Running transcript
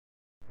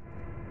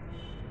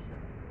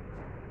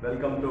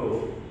Welcome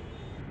to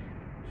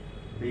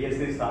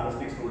BSc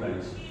Statistics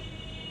students.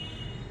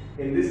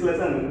 In this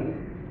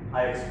lesson,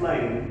 I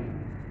explain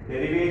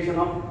derivation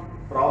of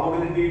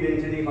probability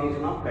density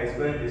function of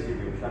chi-square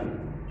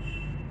distribution,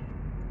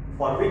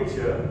 for which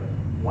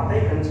what I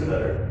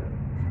consider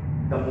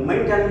the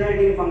moment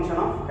generating function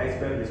of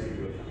chi-square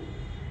distribution,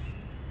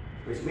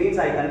 which means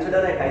I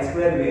consider a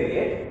chi-square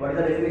variate. What is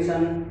the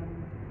definition?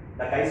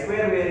 The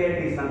chi-square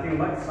variate is nothing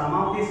but sum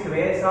of the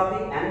squares of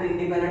the n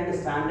independent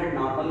standard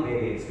normal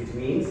variates, which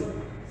means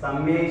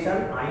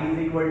summation I is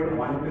equal to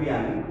 1 to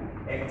n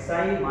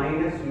xi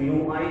minus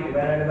mu I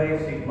divided by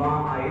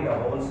sigma I the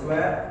whole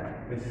square,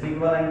 which is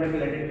equivalent to,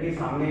 let it be,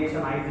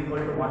 summation I is equal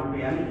to 1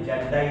 to n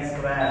zi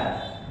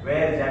square,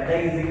 where zi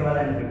is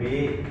equivalent to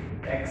be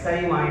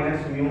xi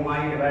minus mu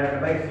I divided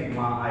by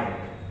sigma I.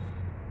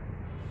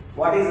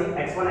 What is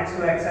x1, x2,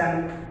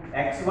 xn?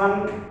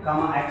 x1,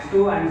 x2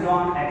 and so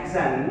on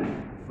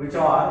xn, which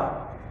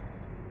are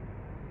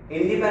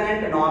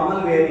independent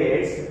normal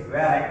variates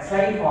where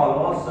xi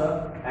follows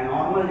a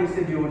normal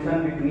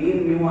distribution with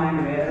mean mu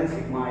and variance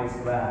sigma I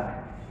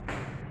square.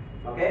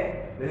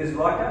 Okay, this is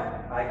what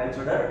I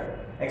consider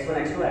x1,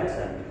 x2,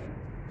 xn.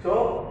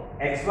 So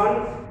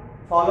x1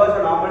 follows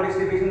a normal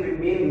distribution with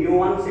mean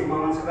mu1 sigma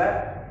 1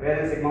 square,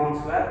 variance sigma 1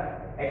 square.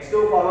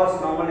 x2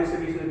 follows normal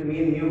distribution with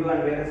mean mu2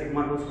 and variance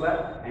sigma 2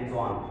 square, and so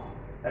on.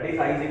 That is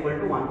I is equal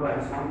to 1 to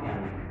n from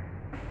n.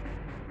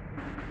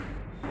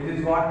 This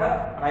is what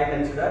I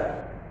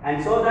consider,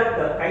 and so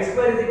that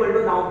chi-square is equal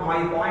to, now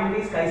my point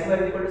is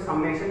chi-square is equal to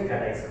summation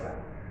zi square,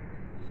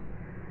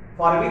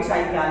 for which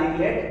I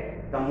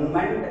calculate the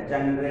moment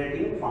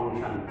generating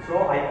function.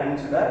 So I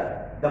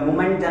consider the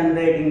moment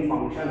generating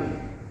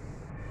function.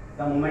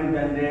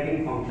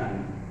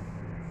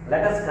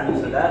 Let us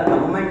consider the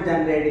moment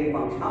generating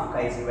function of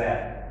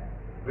chi-square,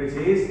 which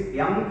is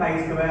m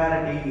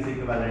chi-square t is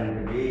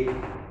equivalent to b,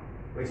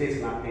 which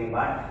is nothing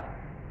but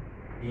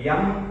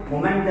m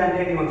moment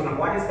generating function.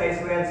 What is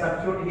chi-square?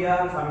 Substitute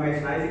here,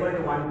 summation I is equal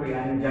to 1 to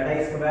n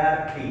zi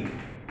square t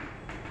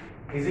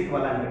is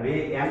equivalent to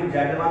be m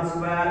z1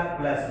 square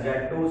plus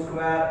z2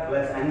 square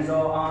plus and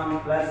so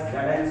on plus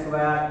zn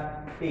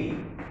square t.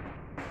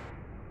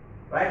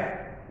 Right?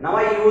 Now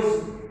I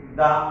use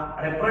the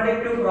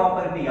reproductive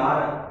property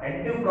or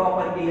additive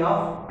property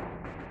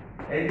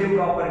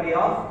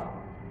of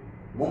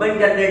moment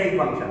generating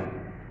function.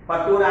 For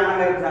two random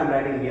variables I am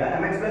writing here,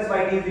 mx plus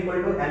yt is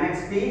equal to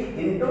mxt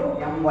into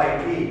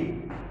myt.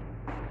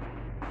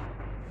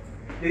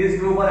 This is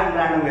true for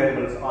random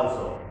variables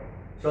also.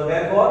 So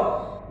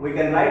therefore, we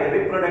can write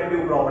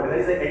reproductive property. There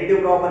is an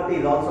additive property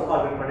is also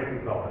called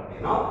reproductive property.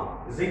 Now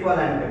is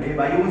equivalent to be,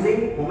 by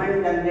using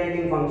moment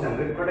generating function,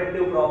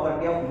 reproductive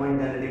property of moment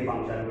generating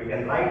function, we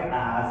can write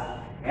as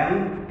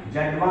m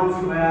z1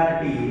 square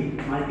t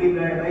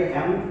multiplied by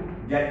m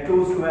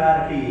z2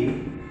 square t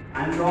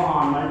and so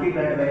on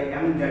multiplied by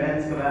m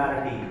zn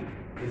square t.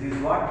 This is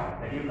what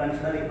that you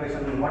consider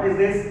equation. What is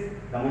this?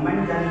 The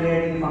moment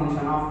generating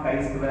function of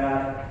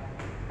chi-square.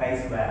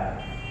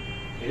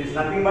 It is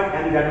nothing but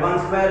m z1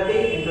 square t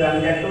into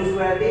m z2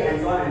 square t and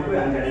so on into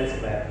m zn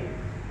square t.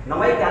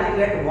 Now I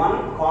calculate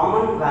one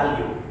common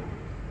value.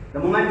 The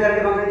moment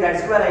generating function z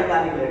square I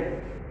calculate.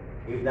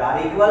 If they are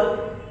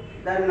equal,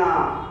 then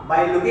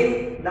by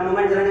looking the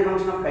moment generating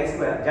function of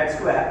chi-square, z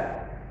square,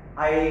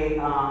 I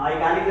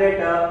calculate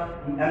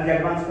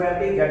mz1 square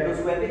t, z2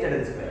 square t,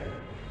 zn square.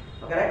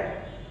 Okay, right?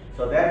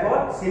 So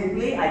therefore,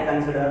 simply I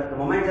consider the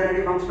moment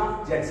generating function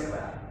of z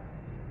square.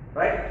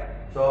 Right?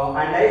 So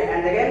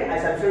and again I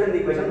substitute in the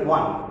equation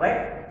 1.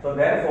 Right? So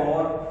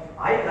therefore,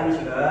 I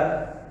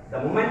consider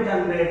the moment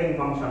generating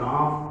function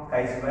of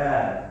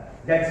chi-square,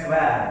 z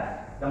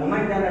square. The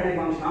moment generating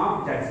function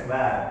of z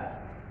square.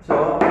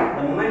 So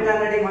the moment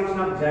generating function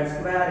of z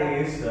square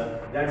is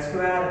z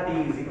square t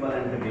is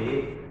equivalent to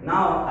b.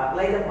 Now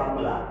apply the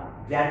formula.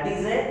 Z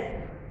is a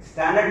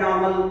standard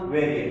normal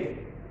variate,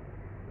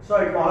 so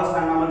it follows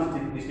standard normal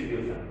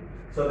distribution.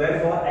 So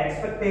therefore,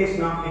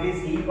 expectation of it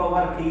is e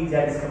power t z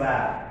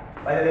square.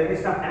 By the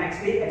definition of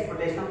nxt,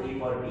 expectation of e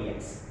power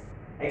tx.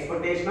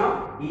 Expectation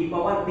of e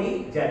power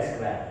t z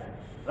square.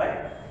 Right?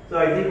 So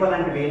it is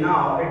equivalent to b.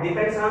 Now it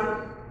depends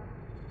on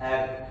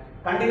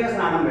continuous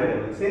random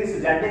variable. Since z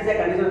is a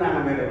continuous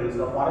random variable, so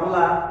the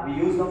formula we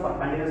use for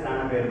continuous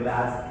random variable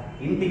as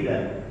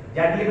integral. Z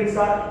limits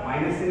are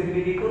minus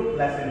infinity to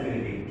plus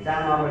infinity,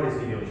 standard normal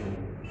distribution.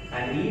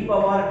 And e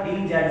power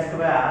t z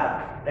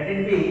square, let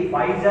it be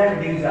phi z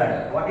dz.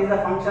 What is the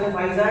function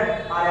phi z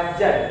or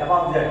fz, f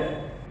of z?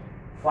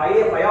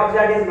 Phi of z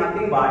is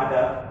nothing but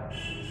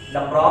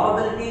the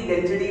probability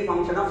density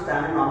function of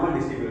standard normal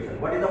distribution.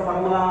 What is the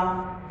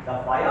formula?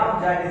 The phi of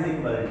z is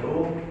equal to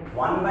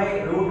 1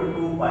 by root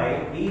 2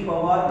 pi e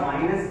power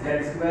minus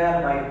z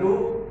square by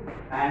 2,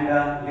 and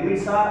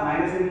limits are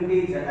minus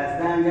infinity,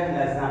 less than z,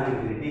 less than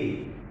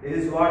infinity.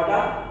 This is what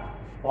the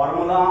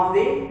formula of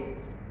the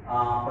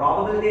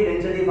probability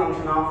density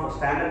function of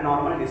standard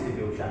normal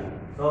distribution.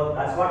 So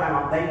that's what I am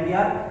applying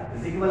here.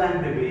 Is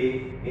equivalent to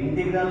be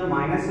integral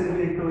minus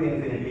infinity to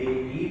infinity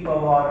e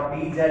power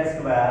tz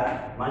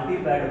square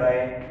multiplied by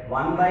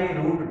 1 by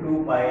root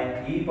 2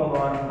 pi e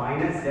power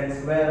minus z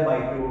square by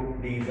 2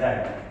 dz.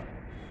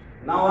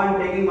 Now I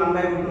am taking 1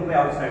 by root 2 pi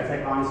outside, it's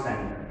a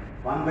constant.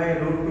 1 by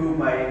root 2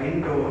 pi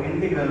into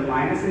integral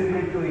minus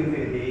infinity to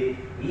infinity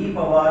e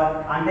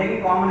power, I am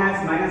taking common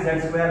as minus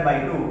z square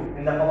by 2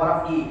 in the power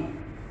of e.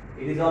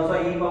 It is also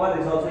e power,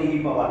 this is also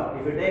e power.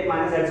 If you take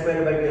minus z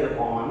square by 2 as a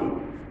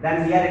common,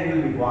 then here it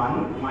will be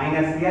 1,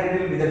 minus here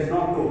it will be, there is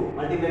no 2,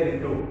 multiply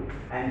with 2,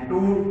 and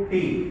 2t,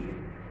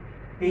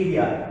 t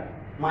here,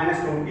 minus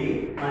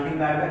 2t,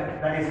 multiplied by,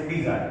 that is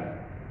dz.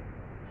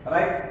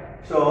 Right?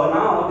 So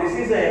now this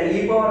is a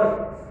e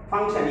power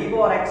function, e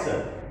power x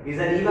is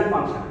an even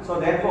function. So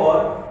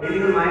therefore,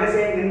 integral minus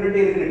a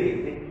infinity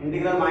infinity,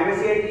 integral minus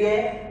a to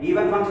a,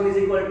 even function is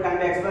equal to, can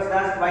be expressed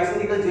as twice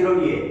integral 0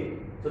 to a.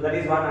 So that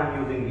is what I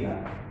am using here,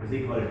 is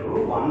equal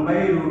to 1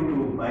 by root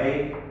 2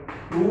 by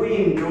 2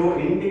 into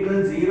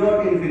integral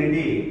 0 to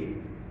infinity,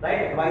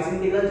 right, twice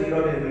integral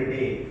 0 to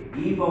infinity,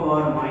 e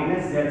power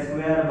minus z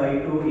square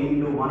by 2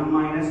 into 1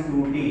 minus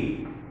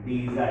 2t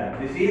dz.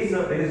 This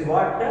is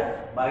what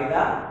by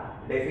the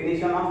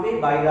definition of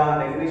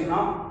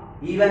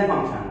even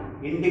function,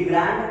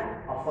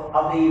 integrand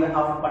of the even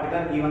of a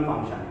particular even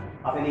function,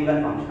 of an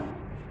even function.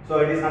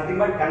 So it is nothing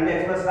but can be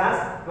expressed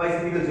as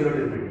twice integral 0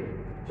 to infinity.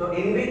 So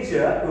in which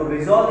to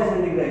resolve this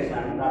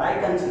integration, that I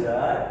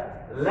consider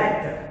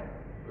let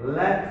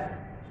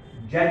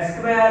z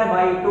square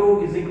by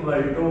 2 is equal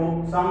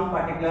to some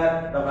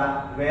particular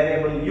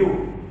variable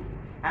u,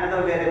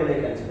 another variable I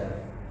consider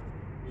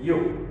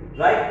u,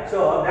 right?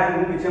 So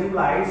then which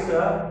implies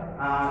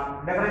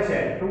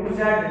differentiate 2z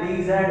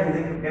dz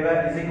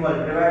is equal,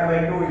 divided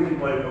by 2 is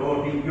equal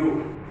to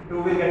du,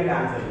 2 will get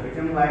cancelled, which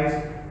implies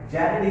z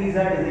dz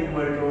is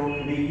equal to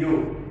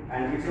du,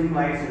 and which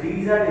implies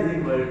dz is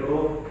equal to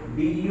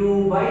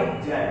du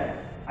by z.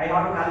 I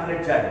have to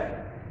calculate z.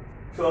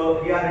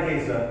 So here it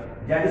is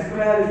z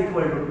square is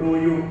equal to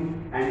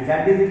 2u and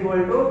z is equal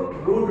to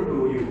root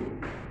 2u.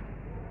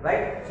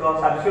 Right? So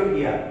substitute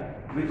here,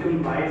 which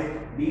implies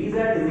dz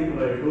is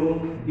equal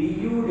to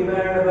du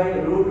divided by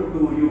root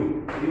 2u.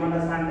 Do you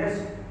understand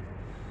this?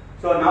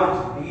 So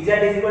now dz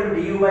is equal to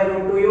du by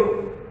root 2u,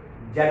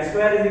 z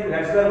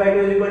square by 2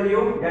 is equal to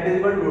u, z is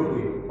equal to root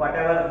 2u.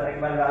 Whatever the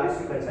required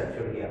values you can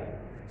substitute here.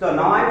 So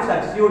now I am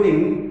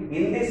substituting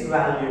in this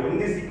value, in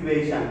this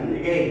equation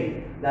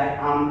again,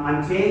 that I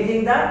am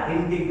changing the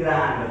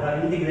integrand,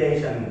 the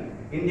integration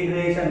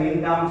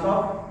in terms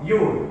of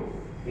u.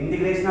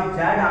 Integration of z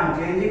I am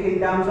changing in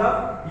terms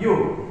of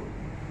u.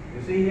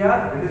 You see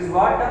here, this is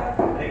what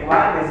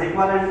required, is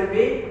equivalent to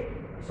be,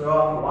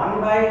 so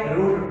 1 by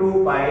root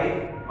 2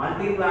 pi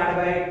multiplied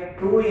by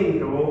 2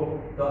 into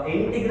the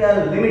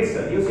integral limits.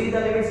 You see the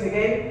limits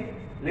again,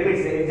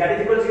 limits, if z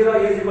is equal to 0,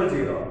 u is equal to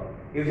 0.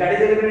 If z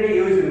is infinity,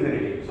 u is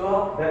infinity.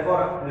 So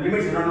therefore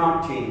limits do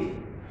not change.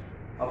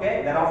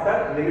 Okay,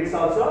 thereafter limits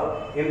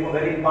also a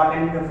very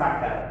important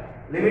factor.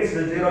 Limits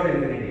 0 to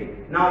infinity.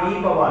 Now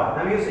e power.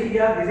 Now you see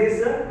here, this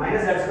is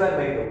minus z square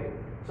by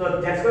 2.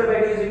 So z square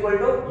by 2 is equal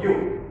to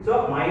u.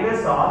 So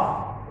minus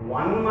of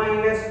 1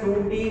 minus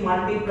 2t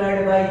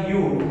multiplied by u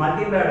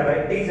multiplied by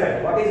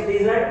dz. What is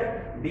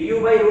dz?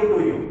 du by root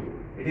 2u.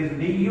 It is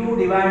du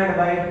divided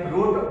by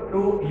root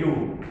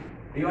 2u.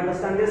 Do you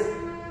understand this?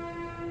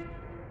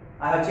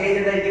 I have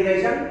changed the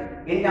integration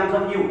in terms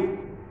of u.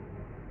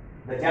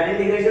 The z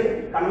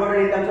integration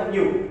converted in terms of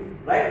u,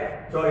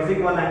 right? So is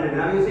equivalent.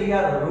 Now you see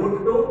here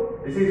root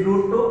 2, this is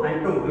root 2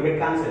 and 2 will get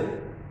cancelled.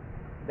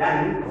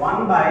 Then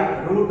 1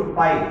 by root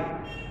pi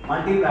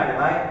multiplied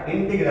by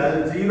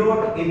integral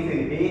 0 to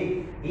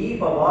infinity e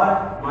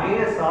power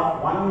minus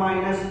of 1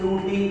 minus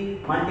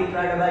 2t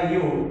multiplied by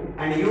u,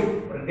 and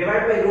u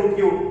divided by root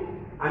u.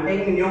 I am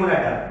taking the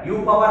numerator,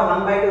 u power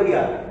 1 by 2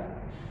 here.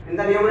 In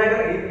the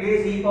numerator it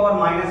is e power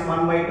minus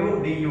 1 by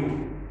 2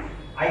 du.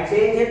 I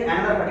change it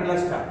another particular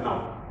step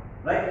now,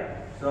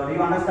 right? So do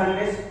you understand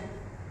this?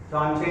 So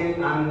I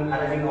am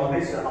arranging all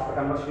this after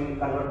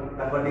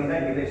converting the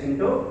integration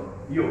to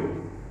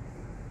u.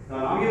 So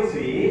now you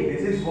see,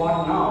 this is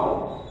what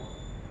now,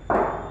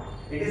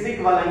 it is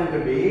equivalent to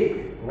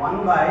be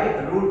 1 by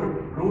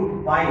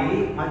root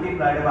pi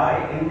multiplied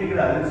by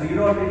integral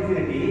 0 to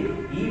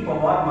infinity e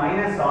power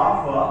minus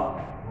of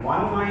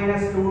 1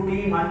 minus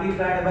 2t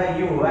multiplied by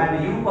u,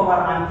 and u power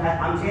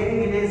I am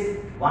changing it is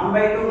 1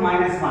 by 2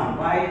 minus 1.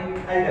 Why?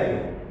 I will tell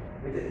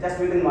you. Just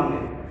within 1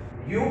 minute.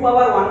 U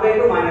power 1 by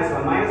 2 minus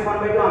 1. Minus 1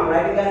 by 2 I am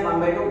writing as 1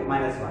 by 2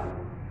 minus 1.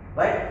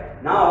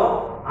 Right?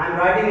 Now I am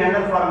writing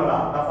another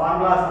formula. The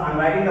formulas, I am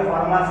writing the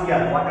formulas here.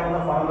 Whatever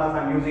the formulas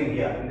I am using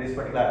here in this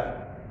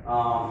particular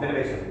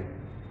derivation.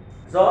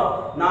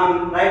 So now I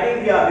am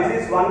writing here,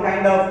 this is one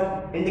kind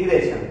of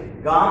integration.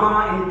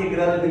 Gamma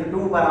integral with 2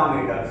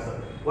 parameters.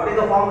 What is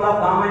the formula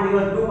of gamma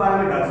integral? 2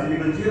 parameters is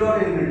equal to 0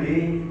 to infinity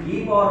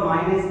e power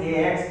minus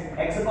ax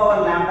x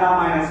power lambda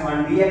minus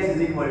 1 dx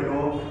is equal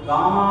to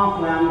gamma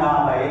of lambda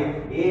by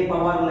a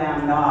power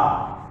lambda.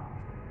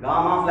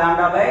 Gamma of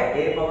lambda by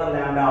a power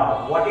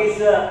lambda. What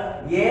is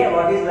a,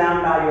 what is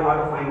lambda? You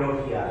have to find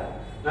out here.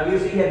 Now you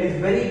see here, it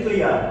is very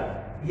clear.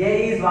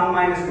 A is 1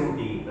 minus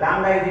 2t.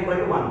 Lambda is equal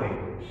to 1 by 2.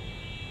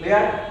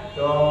 Clear?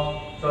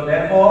 So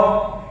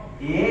therefore,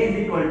 a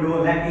is equal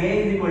to, let a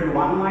is equal to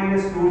 1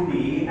 minus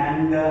 2t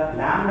and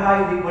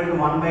lambda is equal to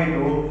 1 by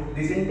 2.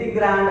 This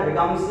integrand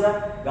becomes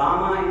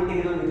gamma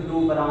integral with 2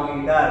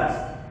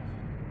 parameters.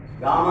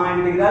 Gamma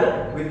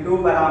integral with 2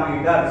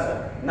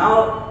 parameters.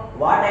 Now,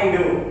 what I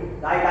do?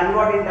 I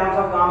convert in terms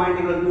of gamma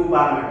integral 2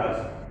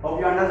 parameters. Hope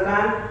you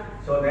understand?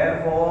 So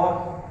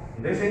therefore,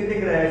 this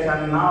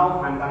integration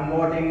now I am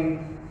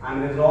converting, I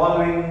am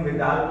resolving with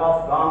the help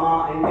of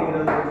gamma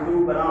integral with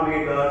 2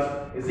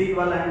 parameters is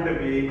equivalent to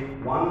be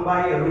 1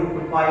 by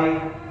root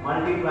pi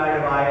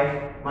multiplied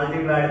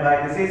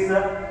by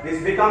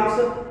this becomes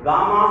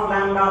gamma of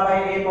lambda by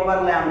a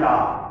power lambda.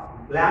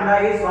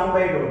 Lambda is 1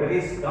 by 2, that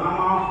is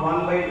gamma of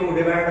 1 by 2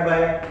 divided by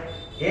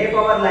a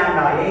power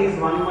lambda. A is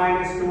 1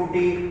 minus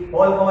 2t,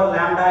 whole power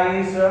lambda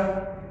is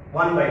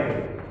 1 by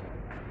 2.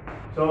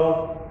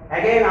 So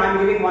again I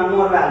am giving one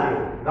more value,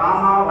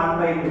 gamma 1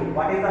 by 2.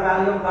 What is the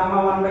value of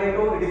gamma 1 by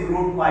 2? It is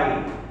root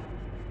pi.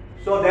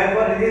 So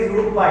therefore it is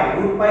root pi.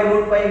 Root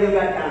pi will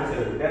get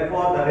cancelled.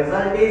 Therefore the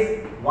result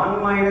is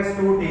 1 minus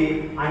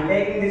 2t. I am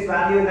taking this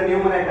value in the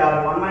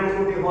numerator, 1 minus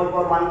 2t whole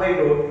power 1 by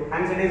 2.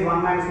 Hence it is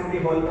 1 minus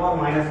 2t whole power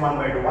minus 1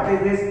 by 2. What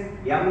is this?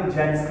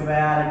 mz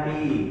square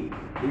t.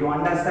 Do you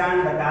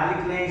understand the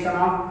calculation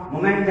of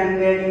moment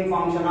generating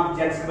function of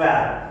z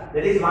square?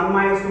 That is 1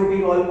 minus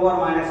 2t whole power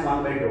minus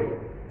 1 by 2.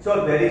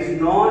 So there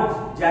is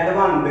no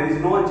z1, there is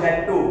no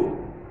z2,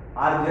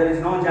 or there is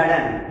no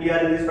zn here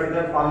in this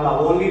particular formula,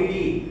 only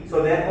t.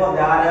 So therefore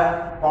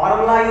their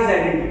formula is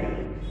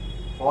identical.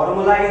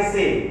 Formula is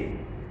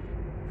same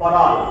for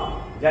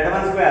all.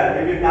 z1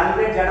 square, if you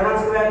calculate z1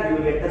 square, you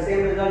will get the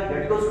same result,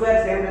 z2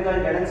 square, same result,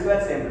 zn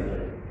square, same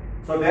result.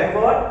 So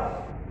therefore,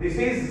 this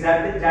is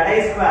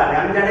zi square.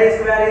 Mzi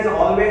square is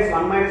always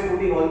 1 minus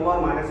 2t whole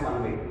power minus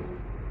 1 by 2.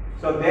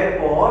 So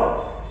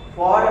therefore,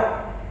 for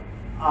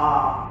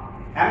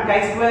m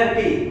chi square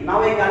t,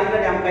 now I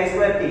calculate m chi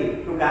square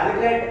t. To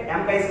calculate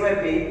m chi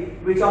square t,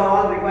 which are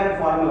all required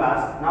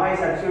formulas, now I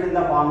substitute in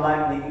the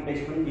formula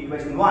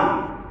equation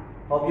 1.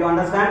 Hope you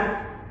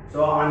understand.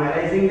 So I am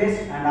erasing this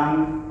and I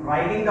am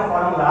writing the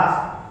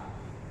formulas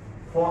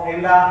for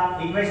in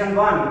the equation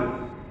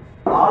 1.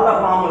 All the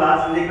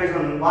formulas in the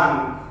equation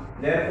 1.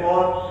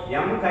 Therefore,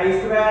 m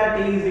chi square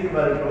t is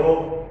equal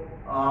to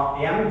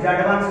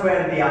mz1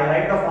 square t. I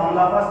write the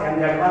formula first,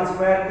 mz1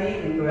 square t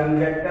into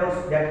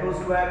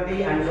mz2 square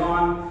t and so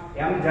on,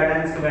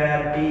 mzn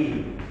square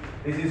t.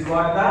 This is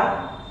what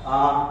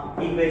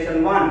the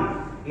equation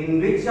 1,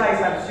 in which I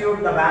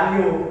substitute the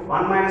value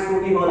 1 minus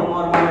 2t whole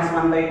power minus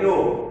 1 by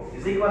 2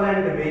 is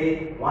equivalent to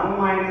be 1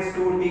 minus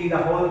 2t the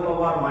whole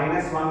power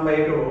minus 1 by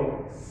 2.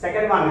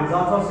 Second one is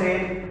also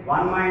same,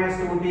 1 minus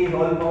 2t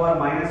whole power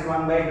minus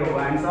 1 by 2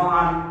 and so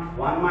on,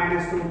 1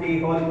 minus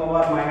 2t whole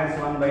power minus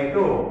 1 by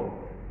 2.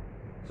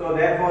 So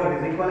therefore it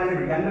is equivalent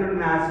to can be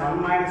written as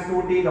 1 minus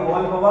 2t the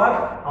whole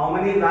power, how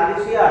many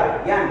values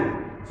here?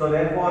 N. So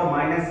therefore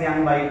minus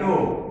n by 2.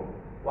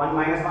 1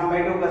 minus 1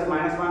 by 2 plus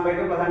minus 1 by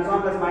 2 plus and so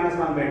on plus minus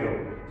 1 by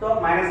 2. So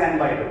minus n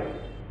by 2.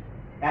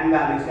 N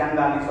values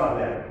are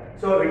there.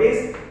 So it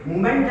is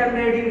moment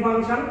generating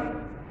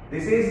function.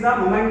 This is the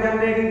moment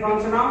generating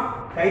function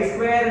of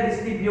chi-square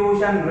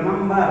distribution.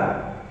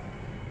 Remember,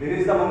 this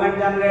is the moment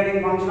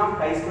generating function of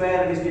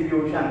chi-square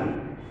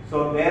distribution.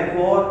 So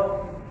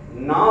therefore,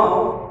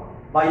 now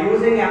by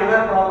using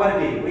another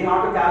property, we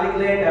have to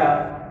calculate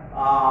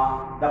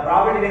the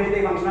property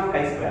density function of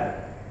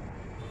chi-square,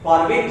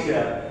 for which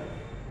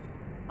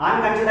I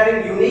am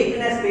considering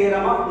uniqueness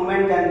theorem of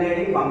moment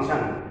generating function.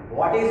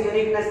 What is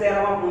uniqueness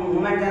theorem of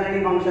moment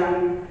generating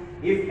function?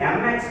 If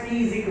mxt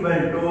is equal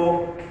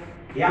to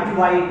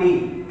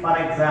myt, for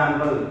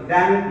example,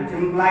 then which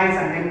implies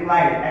and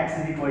implied x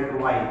is equal to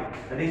y.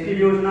 The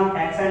distribution of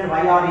x and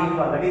y are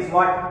equal. That is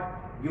what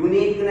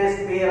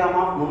uniqueness theorem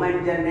of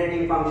moment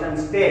generating function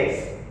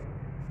states.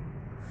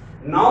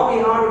 Now we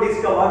have to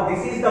discover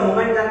this is the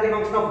moment generating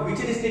function of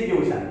which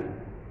distribution.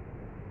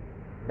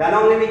 Then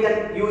only we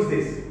can use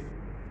this.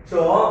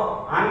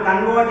 So I am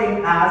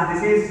converting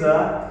as this is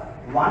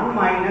 1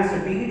 minus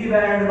t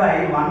divided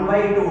by 1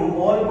 by 2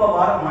 whole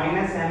power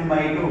minus n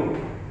by 2.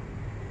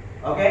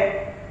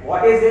 Okay,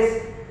 what is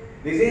this?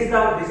 This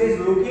is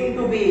looking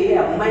to be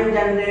a moment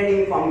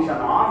generating function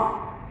of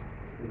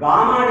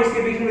gamma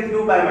distribution with 2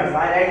 parameters.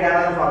 I write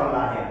another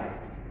formula here.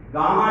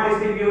 Gamma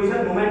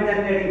distribution moment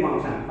generating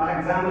function. For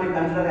example, you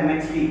consider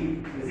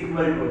mxt is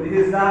equal to,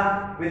 this is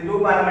the with 2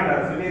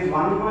 parameters. It is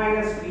 1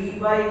 minus t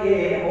by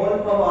a whole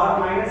power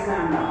minus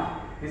lambda.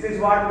 This is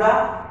what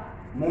the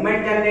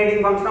moment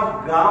generating function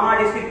of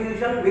gamma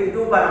distribution with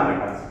 2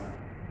 parameters.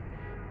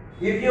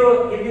 If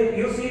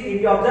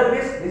you observe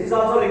this is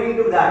also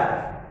linking to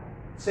that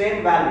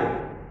same value.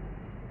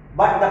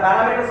 But the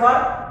parameters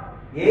are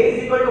a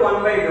is equal to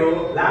 1 by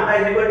 2, lambda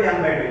is equal to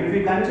n by 2. If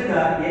you consider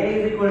a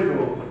is equal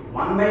to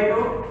 1 by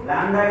 2,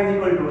 lambda is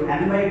equal to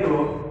n by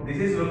 2, this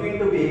is looking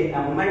to be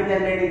a moment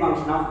generating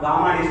function of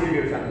gamma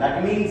distribution.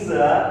 That means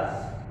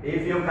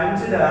if you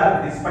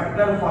consider this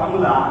particular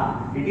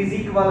formula, it is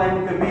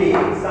equivalent to be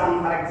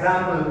some, for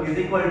example, is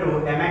equal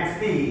to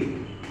mxt.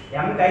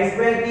 M chi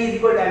square t is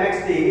equal to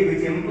mxt,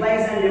 which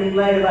implies and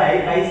implied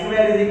by chi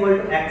square is equal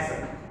to x.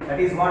 That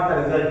is what the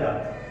result.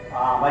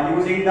 By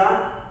using the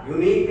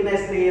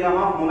uniqueness theorem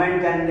of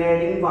moment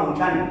generating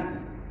function,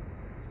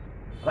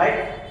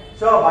 right?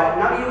 So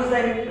now use the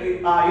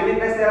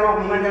uniqueness theorem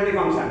of moment generating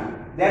function.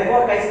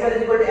 Therefore, chi square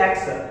is equal to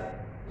x.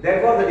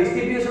 Therefore, the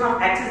distribution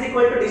of x is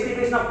equal to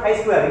distribution of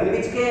chi square. In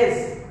which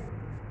case,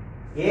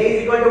 a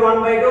is equal to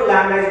 1 by 2,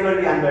 lambda is equal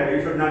to n by 2.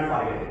 You should not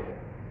forget it.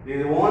 This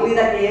is only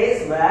the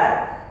case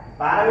where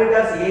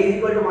parameters a is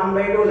equal to 1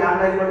 by 2,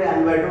 lambda is equal to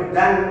n by 2.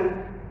 Then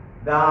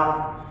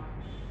the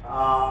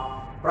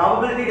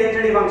probability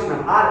density function,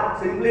 or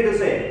simply to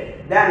say,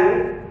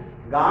 then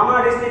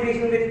gamma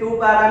distribution with two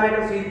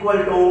parameters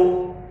equal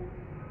to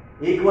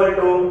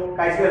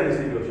chi square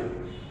distribution.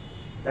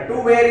 The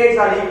two variates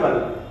are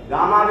equal.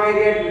 Gamma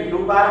variate with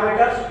two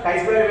parameters, chi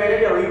square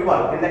variate are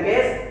equal. In the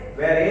case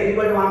where a is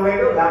equal to 1 by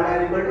 2, lambda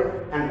is equal to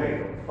n by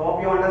 2.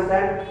 Hope you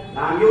understand.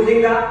 Now I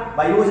am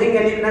by using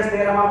uniqueness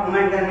theorem of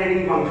moment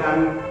generating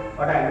function.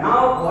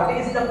 Now what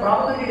is the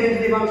probability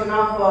density function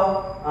of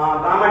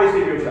gamma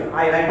distribution?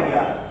 I write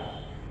here.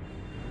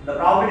 The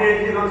probability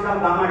density function of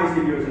gamma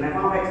distribution f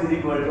of x is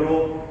equal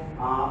to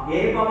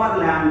a power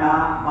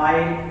lambda by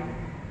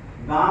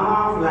gamma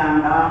of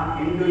lambda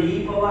into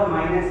e power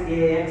minus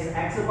ax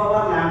x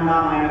power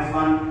lambda minus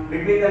 1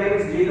 between the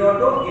limits 0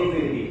 to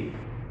infinity.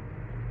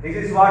 This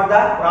is what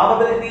the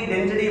probability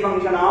density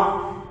function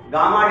of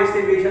gamma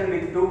distribution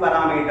with two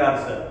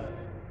parameters.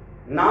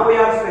 Now we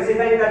are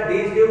specifying that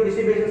these two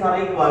distributions are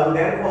equal.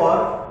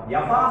 Therefore,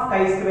 f of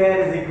chi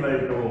square is equal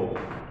to,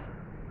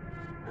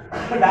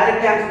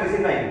 directly I am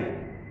specifying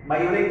by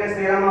uniqueness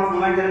theorem of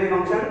moment generating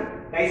function,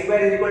 chi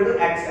square is equal to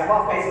x, f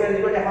of chi square is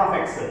equal to f of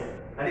x.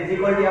 That is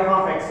equal to f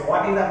of x.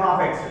 What is f of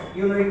x?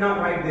 You need not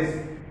write this.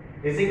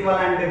 Is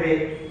equivalent to b.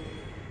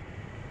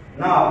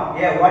 Now,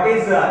 what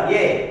is a?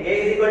 A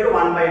is equal to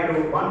 1 by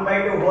 2. 1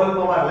 by 2 whole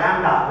power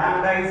lambda.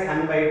 Lambda is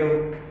n by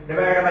 2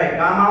 divided by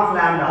gamma of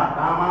lambda.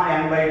 Gamma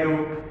n by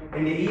 2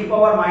 into e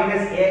power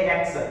minus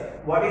ax.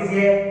 What is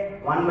a?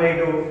 1 by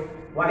 2.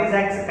 What is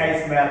x? Chi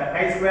square.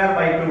 Chi square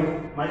by 2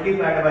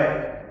 multiplied by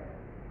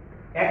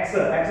x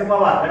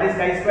power, that is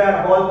chi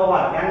square whole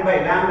power n by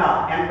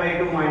lambda n by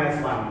 2 minus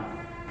 1.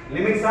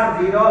 Limits are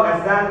 0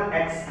 less than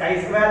x,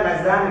 chi square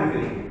less than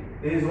infinity.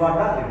 This is what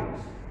the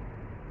limits.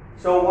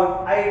 So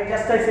what I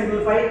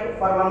simplify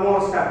for one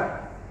more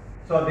step.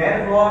 So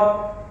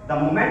therefore, the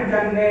moment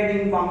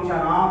generating function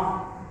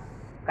of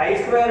chi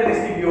square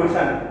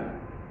distribution,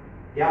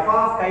 f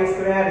of chi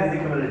square is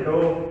equal to,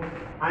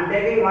 I am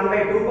taking 1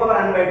 by 2 power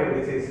n by 2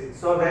 this is.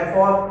 So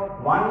therefore,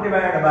 1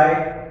 divided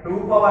by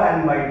 2 power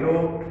n by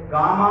 2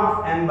 gamma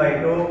of n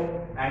by 2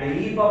 and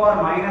e power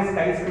minus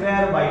chi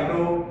square by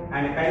 2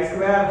 and chi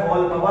square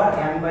whole power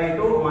n by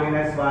 2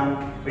 minus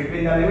 1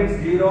 between the limits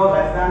 0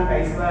 less than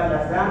chi square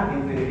less than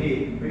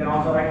infinity. We can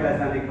also write less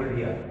than equal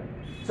here.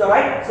 So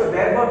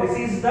therefore this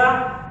is the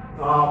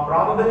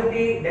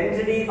probability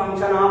density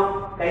function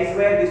of chi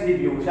square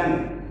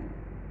distribution.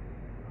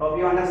 Hope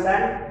you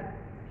understand.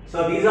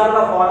 So these are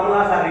the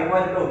formulas are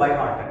required to by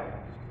heart.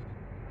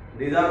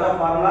 These are the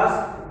formulas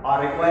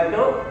are required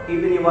to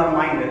keep in your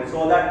mind,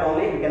 so that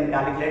only we can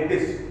calculate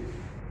this.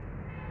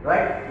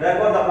 Right?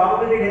 Therefore, the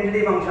probability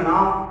density function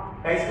of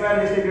chi square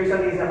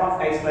distribution is f of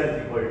chi square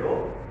is equal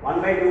to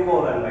 1 by 2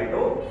 power n by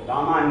 2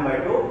 gamma n by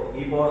 2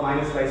 e power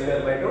minus chi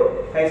square by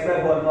 2 chi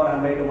square whole power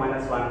n by 2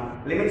 minus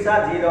 1. Limits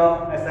are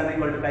 0 less than or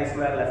equal to chi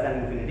square less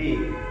than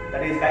infinity.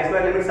 That is, chi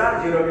square limits are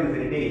 0 to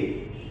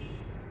infinity.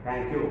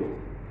 Thank you.